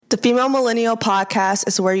The Female Millennial Podcast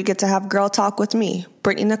is where you get to have girl talk with me,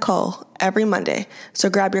 Brittany Nicole, every Monday. So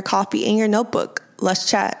grab your coffee and your notebook.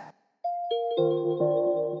 Let's chat.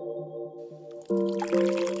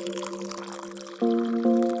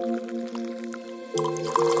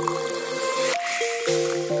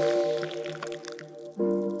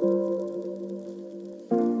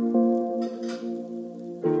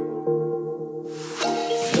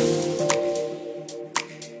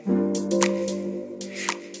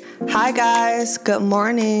 Hi guys, good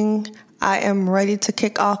morning. I am ready to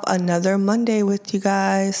kick off another Monday with you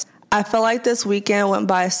guys. I feel like this weekend went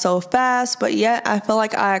by so fast, but yet I feel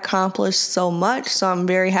like I accomplished so much, so I'm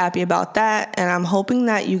very happy about that, and I'm hoping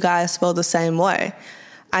that you guys feel the same way.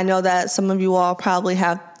 I know that some of you all probably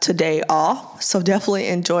have today off, so definitely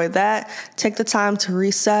enjoy that. Take the time to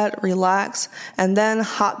reset, relax, and then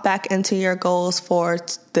hop back into your goals for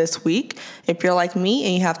this week. If you're like me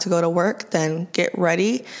and you have to go to work, then get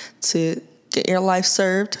ready to get your life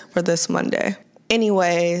served for this Monday.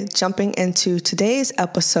 Anyway, jumping into today's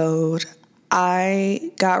episode,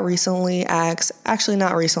 I got recently asked, actually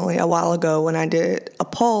not recently, a while ago when I did a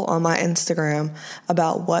poll on my Instagram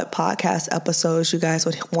about what podcast episodes you guys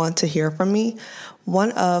would want to hear from me.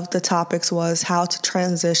 One of the topics was how to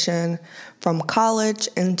transition from college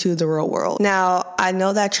into the real world. Now, I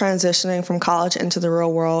know that transitioning from college into the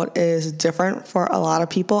real world is different for a lot of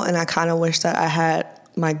people, and I kind of wish that I had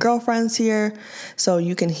my girlfriends here so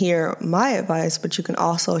you can hear my advice, but you can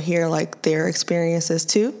also hear like their experiences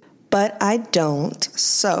too. But I don't.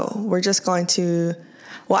 So we're just going to,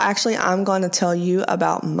 I'm going to tell you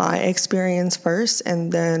about my experience first, and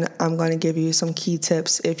then I'm going to give you some key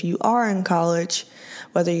tips if you are in college,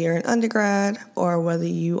 whether you're an undergrad or whether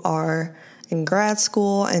you are in grad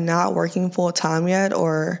school and not working full time yet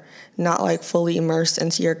or not like fully immersed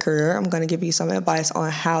into your career. I'm going to give you some advice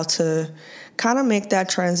on how to kind of make that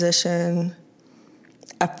transition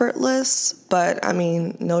effortless. But I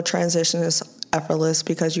mean, no transition is effortless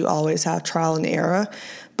because you always have trial and error,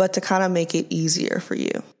 but to kind of make it easier for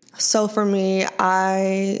you. So for me,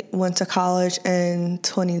 I went to college in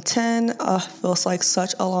 2010. Feels like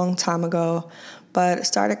such a long time ago, but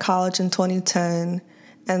started college in 2010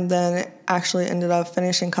 and then actually ended up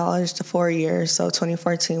finishing college to 4 years. So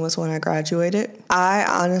 2014 was when I graduated. I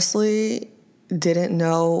honestly didn't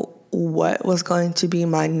know what was going to be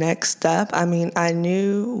my next step. I mean, I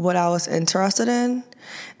knew what I was interested in,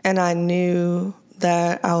 and I knew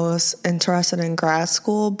that I was interested in grad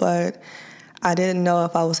school, but I didn't know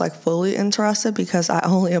if I was like fully interested because I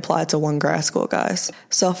only applied to one grad school, guys.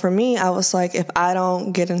 So for me, I was like, if I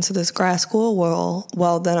don't get into this grad school,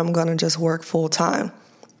 well, then I'm going to just work full time.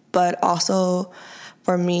 But also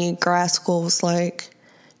for me, grad school was like,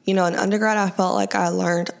 in undergrad, I felt like I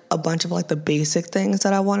learned a bunch of like the basic things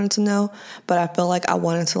that I wanted to know, but I felt like I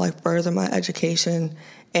wanted to like further my education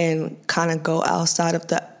and kind of go outside of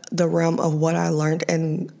the realm of what I learned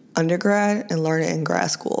in undergrad and learn it in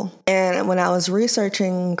grad school. And when I was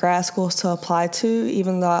researching grad schools to apply to,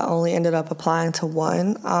 even though I only ended up applying to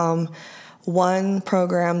one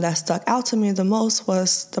program that stuck out to me the most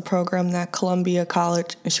was the program that Columbia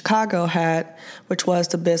College in Chicago had, which was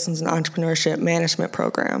the Business and Entrepreneurship Management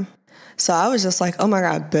program. So I was just like, oh my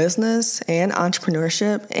God, business and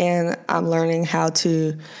entrepreneurship, and I'm learning how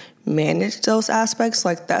to manage those aspects.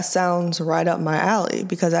 Like that sounds right up my alley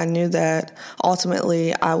because I knew that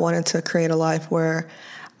ultimately I wanted to create a life where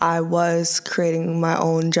I was creating my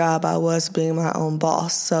own job. I was being my own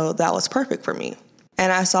boss. So that was perfect for me.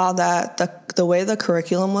 And I saw that the way the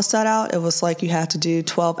curriculum was set out, it was like you had to do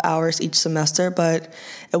 12 hours each semester, but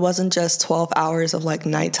it wasn't just 12 hours of like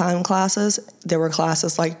nighttime classes. There were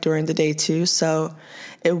classes like during the day too. So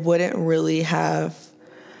it wouldn't really have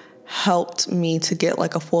helped me to get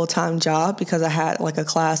like a full-time job because I had like a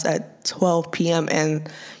class at 12 p.m. and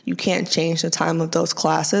you can't change the time of those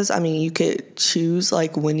classes. I mean, you could choose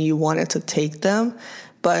like when you wanted to take them,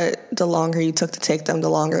 but the longer you took to take them, the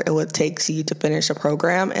longer it would take you to finish a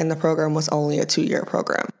program, and the program was only a 2-year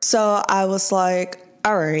program. So I was like,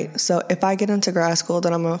 all right, so if I get into grad school,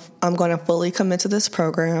 then I'm going to fully commit to this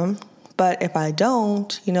program. But if I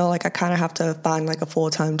don't, I kind of have to find like a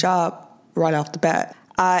full-time job right off the bat.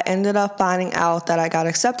 I ended up finding out that I got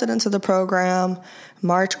accepted into the program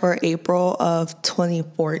March or April of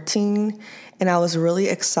 2014, and I was really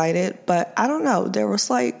excited, but I don't know, there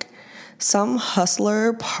was like some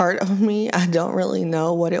hustler part of me, I don't really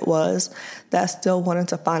know what it was, that still wanted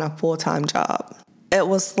to find a full-time job. It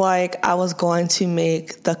was like I was going to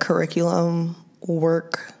make the curriculum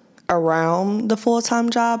work around the full-time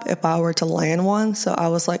job if I were to land one. So I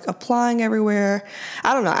was like applying everywhere.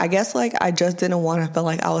 I don't know. I guess like I just didn't want to feel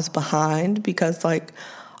like I was behind because like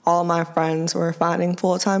all of my friends were finding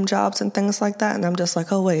full-time jobs and things like that. And I'm just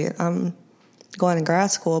like, oh, wait, I'm going to grad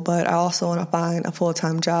school, but I also want to find a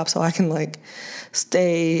full-time job so I can like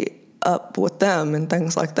stay up with them and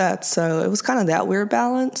things like that. So it was kind of that weird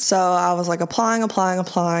balance. So I was like applying.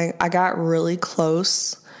 I got really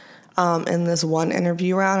close in this one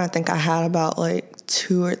interview round. I think I had about like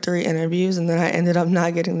 2 or 3 interviews, and then I ended up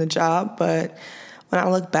not getting the job. But when I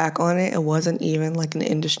look back on it, it wasn't even like an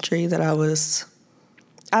industry that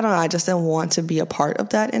I don't know, I just didn't want to be a part of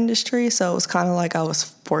that industry. So it was kind of like I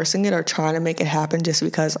was forcing it or trying to make it happen just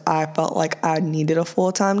because I felt like I needed a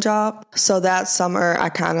full-time job. So that summer,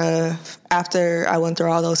 after I went through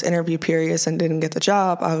all those interview periods and didn't get the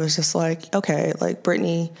job, I was just like, okay, like,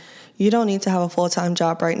 Brittany, you don't need to have a full-time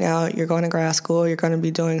job right now. You're going to grad school. You're going to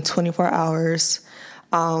be doing 24 hours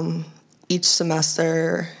each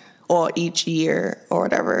semester or each year or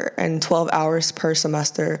whatever, and 12 hours per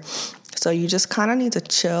semester. So you just kind of need to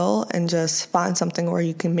chill and just find something where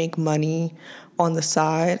you can make money on the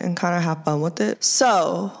side and kind of have fun with it.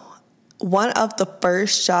 So one of the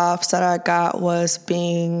first jobs that I got was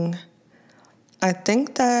I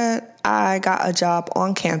think that I got a job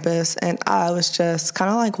on campus, and I was just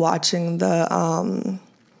kind of like watching the,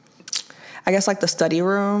 I guess like the study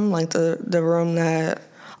room, like the room that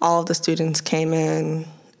all of the students came in,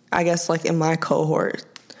 I guess like in my cohort,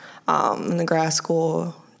 in the grad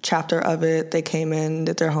school chapter of it. They came in,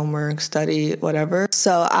 did their homework, studied, whatever.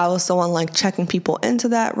 So I was the one like checking people into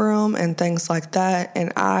that room and things like that.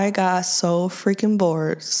 And I got so freaking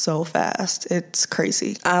bored so fast. It's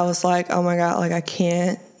crazy. I was like, oh my God, like I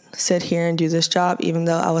can't sit here and do this job, even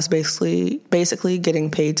though I was basically getting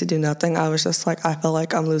paid to do nothing. I was just like, I feel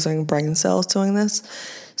like I'm losing brain cells doing this.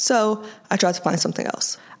 So I tried to find something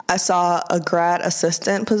else. I saw a grad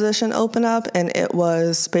assistant position open up, and it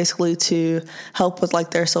was basically to help with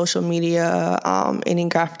like their social media, any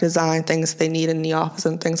graphic design things they need in the office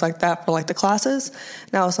and things like that for like the classes.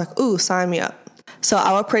 And I was like, ooh, sign me up. So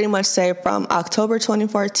I would pretty much say from October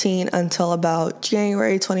 2014 until about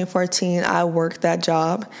January 2014, I worked that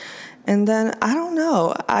job. And then, I don't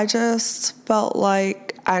know, I just felt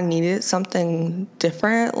like I needed something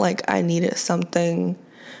different. Like I needed something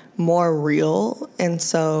more real, and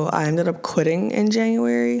so I ended up quitting in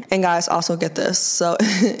January. And guys, also get this, so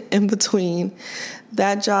in between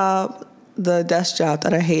that job, the desk job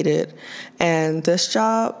that I hated, and this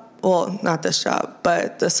job, well, not this job,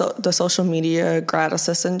 but the social media grad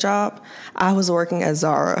assistant job, I was working at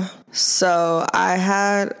Zara. So I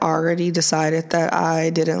had already decided that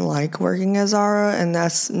I didn't like working at Zara, and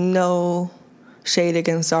that's no shade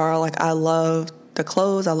against Zara. Like I loved the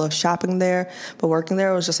clothes, I love shopping there, but working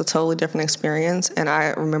there was just a totally different experience. And I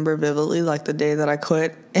remember vividly like the day that I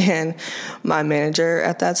quit, and my manager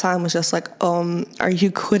at that time was just like, are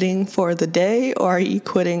you quitting for the day, or are you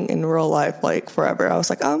quitting in real life like forever? I was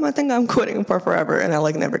like, I think I'm quitting for forever, and I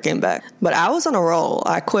like never came back. But I was on a roll.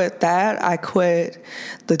 I quit that, I quit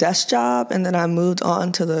the desk job, and then I moved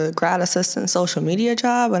on to the grad assistant social media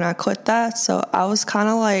job, and I quit that. So I was kind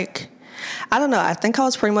of like, I don't know, I think I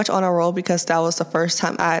was pretty much on a roll because that was the first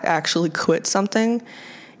time I had actually quit something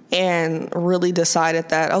and really decided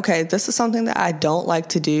that, okay, this is something that I don't like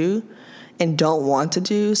to do and don't want to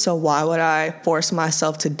do, so why would I force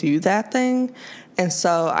myself to do that thing? And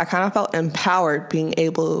so I kind of felt empowered being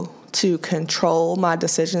able to control my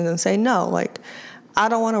decisions and say, no, like, I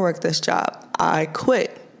don't want to work this job. I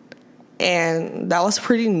quit. And that was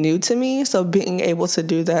pretty new to me. So being able to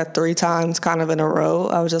do that 3 times kind of in a row,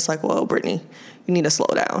 I was just like, whoa, Brittany, you need to slow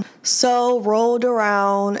down. So rolled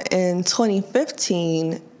around in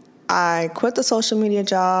 2015, I quit the social media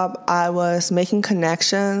job. I was making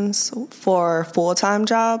connections for full-time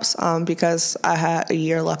jobs because I had a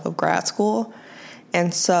year left of grad school.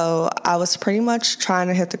 And so I was pretty much trying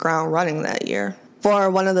to hit the ground running that year.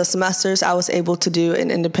 For one of the semesters, I was able to do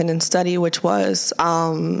an independent study, which was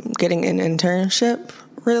getting an internship,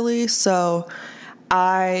 really. So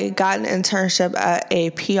I got an internship at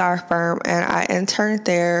a PR firm, and I interned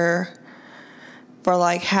there for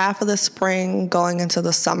like half of the spring going into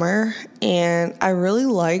the summer. And I really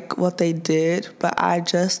like what they did, but I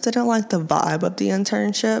just didn't like the vibe of the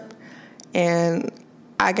internship. And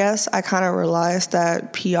I guess I kind of realized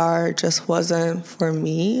that PR just wasn't for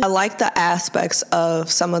me. I like the aspects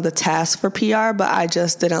of some of the tasks for PR, but I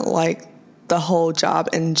just didn't like the whole job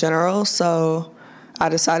in general. So I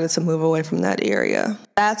decided to move away from that area.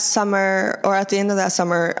 That summer, or at the end of that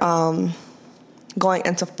summer, going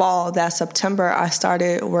into fall, that September, I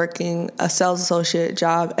started working a sales associate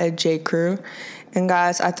job at J. Crew. And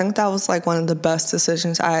guys, I think that was like one of the best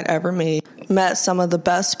decisions I had ever made. met some of the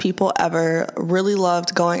best people ever, really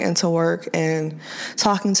loved going into work and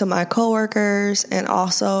talking to my coworkers, and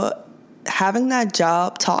also having that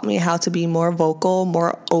job taught me how to be more vocal,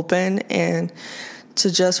 more open, and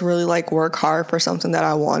to just really like work hard for something that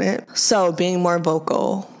I wanted. So being more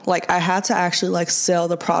vocal, like I had to actually like sell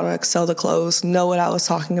the product, sell the clothes, know what I was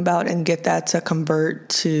talking about, and get that to convert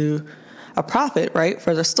to a profit, right,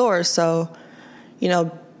 for the store. So, you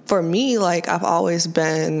know, for me, like I've always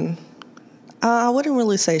been, I wouldn't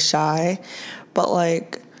really say shy, but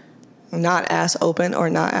like not as open or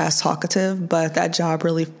not as talkative, but that job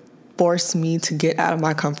really forced me to get out of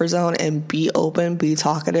my comfort zone and be open, be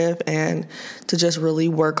talkative, and to just really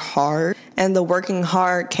work hard. And the working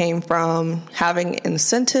hard came from having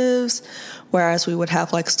incentives, whereas we would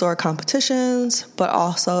have like store competitions, but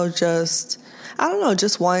also just, I don't know,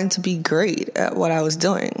 just wanting to be great at what I was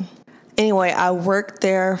doing. Anyway, I worked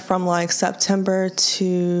there from like September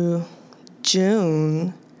to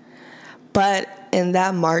June, but in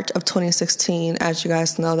that March of 2016, as you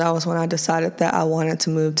guys know, that was when I decided that I wanted to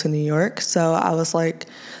move to New York. So I was like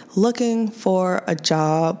looking for a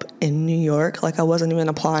job in New York. Like I wasn't even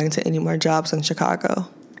applying to any more jobs in Chicago.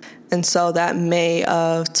 And so that May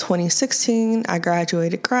of 2016, I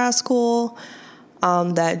graduated grad school.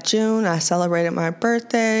 That June, I celebrated my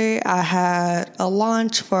birthday. I had a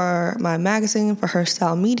launch for my magazine for Her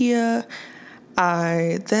Style Media.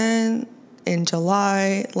 I then, in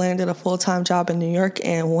July, landed a full-time job in New York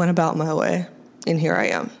and went about my way. And here I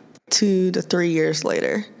am, 2 to 3 years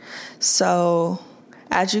later. So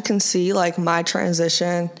as you can see, like my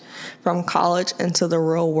transition from college into the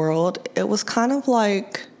real world, it was kind of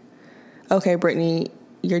like, okay, Brittany,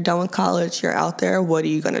 you're done with college, you're out there, what are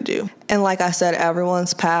you going to do? And like I said,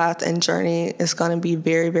 everyone's path and journey is going to be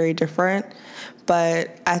very, very different.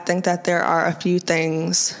 But I think that there are a few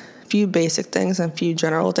basic things and few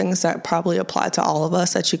general things that probably apply to all of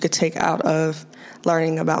us that you could take out of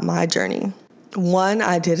learning about my journey. One,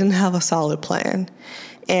 I didn't have a solid plan.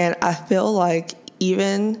 And I feel like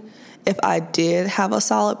even if I did have a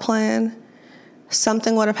solid plan,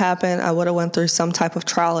 something would have happened. I would have went through some type of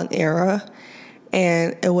trial and error,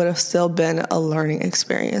 and it would have still been a learning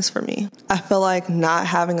experience for me. I feel like not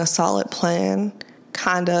having a solid plan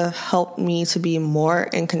kind of helped me to be more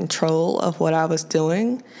in control of what I was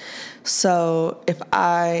doing. So if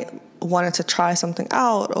I wanted to try something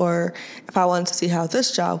out, or if I wanted to see how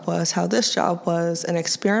this job was an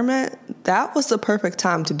experiment, that was the perfect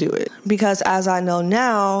time to do it. Because as I know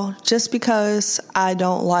now, just because I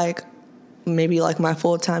don't like maybe like my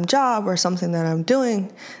full-time job or something that I'm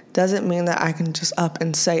doing doesn't mean that I can just up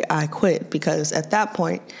and say I quit, because at that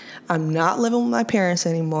point, I'm not living with my parents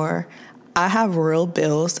anymore. I have real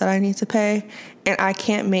bills that I need to pay, and I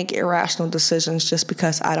can't make irrational decisions just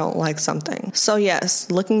because I don't like something. So yes,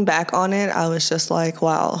 looking back on it, I was just like,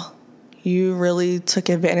 wow, you really took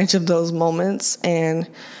advantage of those moments, and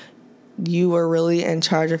you were really in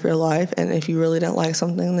charge of your life. And if you really didn't like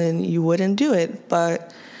something, then you wouldn't do it.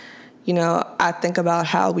 But you know, I think about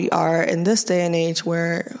how we are in this day and age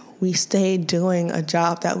where we stay doing a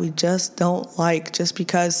job that we just don't like just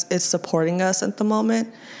because it's supporting us at the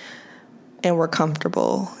moment and we're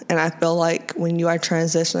comfortable. And I feel like when you are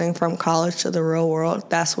transitioning from college to the real world,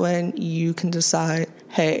 that's when you can decide,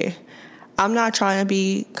 hey, I'm not trying to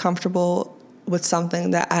be comfortable with something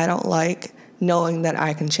that I don't like, knowing that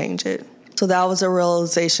I can change it. So that was a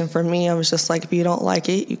realization for me. I was just like, if you don't like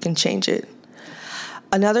it, you can change it.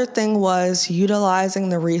 Another thing was utilizing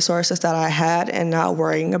the resources that I had and not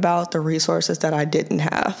worrying about the resources that I didn't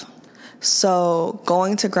have. So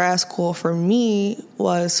going to grad school for me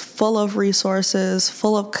was full of resources,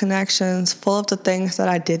 full of connections, full of the things that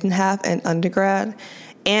I didn't have in undergrad,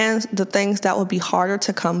 and the things that would be harder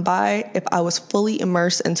to come by if I was fully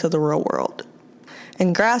immersed into the real world.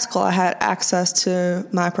 In grad school, I had access to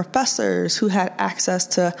my professors who had access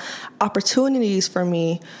to opportunities for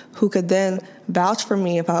me, who could then vouch for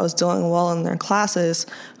me if I was doing well in their classes,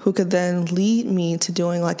 who could then lead me to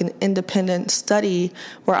doing like an independent study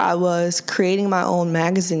where I was creating my own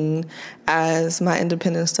magazine as my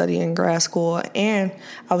independent study in grad school. And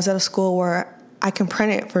I was at a school where I can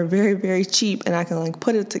print it for very, very cheap, and I can like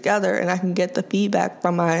put it together, and I can get the feedback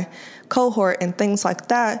from my cohort and things like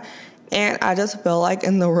that. And I just feel like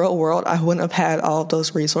in the real world, I wouldn't have had all of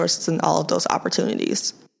those resources and all of those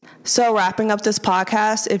opportunities. So wrapping up this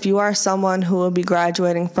podcast, if you are someone who will be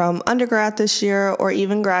graduating from undergrad this year or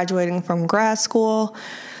even graduating from grad school,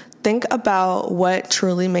 think about what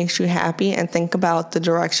truly makes you happy and think about the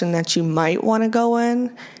direction that you might want to go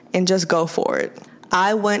in and just go for it.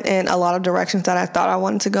 I went in a lot of directions that I thought I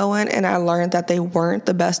wanted to go in, and I learned that they weren't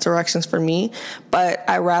the best directions for me. But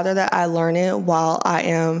I'd rather that I learn it while I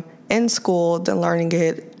am in school than learning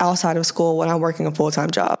it outside of school when I'm working a full-time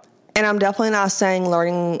job. And I'm definitely not saying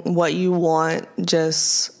learning what you want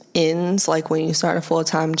just ends like when you start a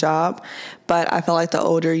full-time job. But I feel like the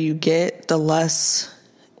older you get, the less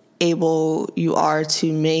able you are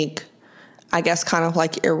to make, I guess, kind of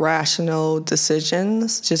like irrational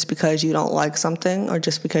decisions just because you don't like something or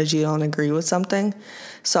just because you don't agree with something.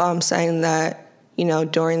 So I'm saying that,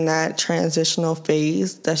 during that transitional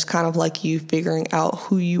phase, that's kind of like you figuring out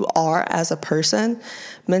who you are as a person,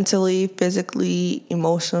 mentally, physically,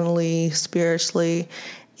 emotionally, spiritually,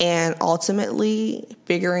 and ultimately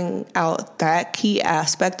figuring out that key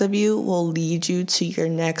aspect of you will lead you to your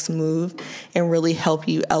next move and really help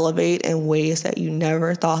you elevate in ways that you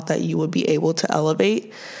never thought that you would be able to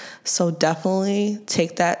elevate. So definitely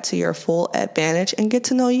take that to your full advantage and get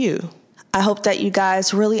to know you. I hope that you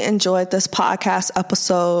guys really enjoyed this podcast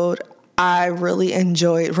episode. I really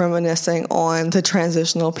enjoyed reminiscing on the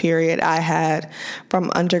transitional period I had from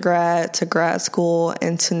undergrad to grad school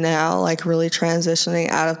and to now, like really transitioning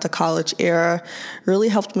out of the college era really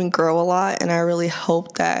helped me grow a lot. And I really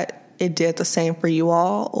hope that it did the same for you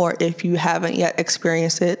all. Or if you haven't yet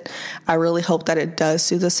experienced it, I really hope that it does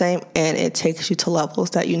do the same and it takes you to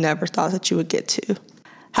levels that you never thought that you would get to.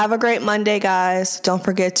 Have a great Monday, guys. Don't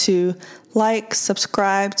forget to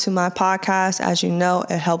subscribe to my podcast. As you know,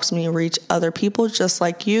 it helps me reach other people just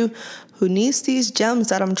like you who needs these gems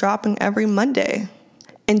that I'm dropping every Monday.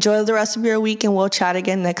 Enjoy the rest of your week and we'll chat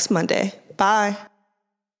again next Monday. Bye.